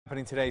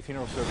Happening today,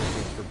 funeral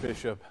services for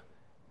Bishop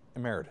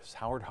Emeritus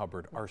Howard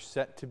Hubbard are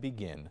set to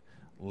begin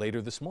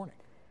later this morning.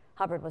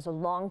 Hubbard was a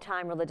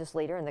longtime religious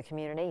leader in the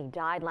community. He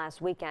died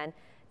last weekend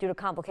due to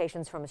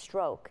complications from a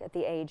stroke at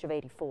the age of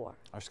 84.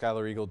 Our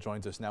Skylar Eagle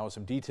joins us now with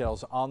some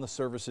details on the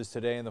services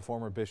today in the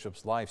former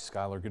bishop's life.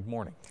 Skylar, good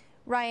morning.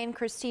 Ryan,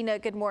 Christina,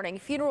 good morning.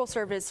 Funeral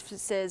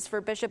services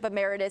for Bishop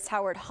Emeritus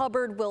Howard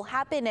Hubbard will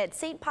happen at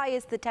St.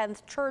 Pius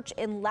X Church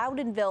in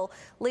Loudonville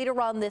later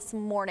on this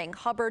morning.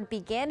 Hubbard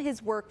began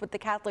his work with the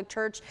Catholic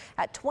Church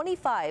at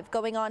 25,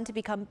 going on to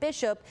become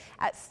bishop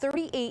at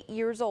 38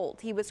 years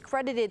old. He was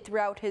credited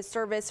throughout his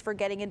service for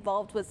getting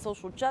involved with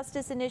social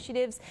justice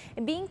initiatives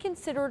and being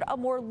considered a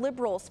more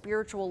liberal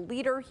spiritual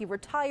leader. He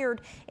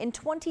retired in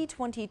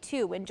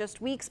 2022, and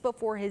just weeks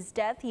before his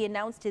death, he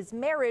announced his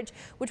marriage,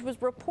 which was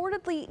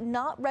reportedly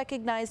not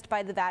recognized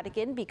by the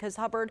Vatican because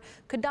Hubbard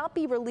could not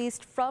be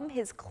released from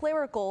his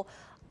clerical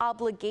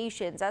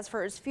obligations. As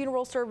for his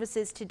funeral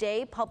services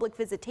today, public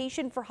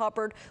visitation for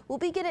Hubbard will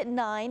begin at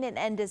 9 and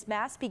end as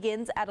Mass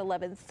begins at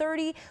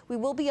 11:30. We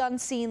will be on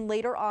scene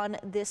later on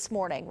this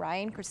morning.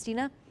 Ryan,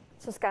 Christina?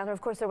 So, Skylar,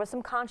 of course, there was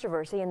some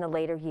controversy in the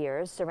later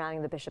years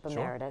surrounding the Bishop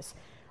Emeritus.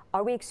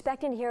 Are we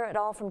expecting to hear it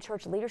all from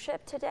church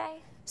leadership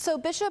today? So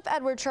Bishop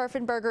Edward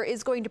Scharfenberger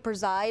is going to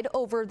preside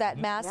over that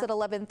Mass at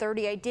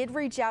 11:30. I did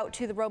reach out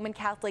to the Roman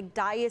Catholic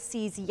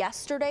Diocese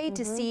yesterday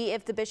to see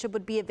if the bishop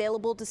would be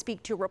available to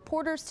speak to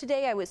reporters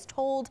today. I was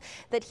told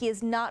that he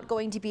is not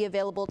going to be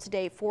available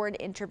today for an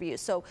interview.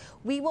 So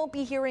we won't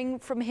be hearing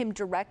from him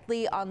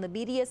directly on the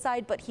media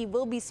side, but he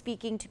will be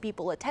speaking to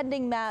people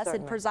attending Mass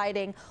and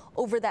presiding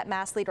over that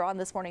Mass later on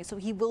this morning. So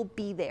he will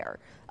be there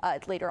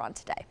later on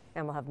today.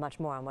 And we'll have much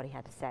more on what he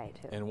had to say,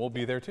 too. And we'll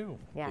be there, too,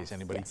 in Yes. case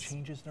anybody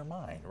changes their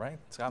mind, right?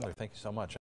 Skylar, thank you so much.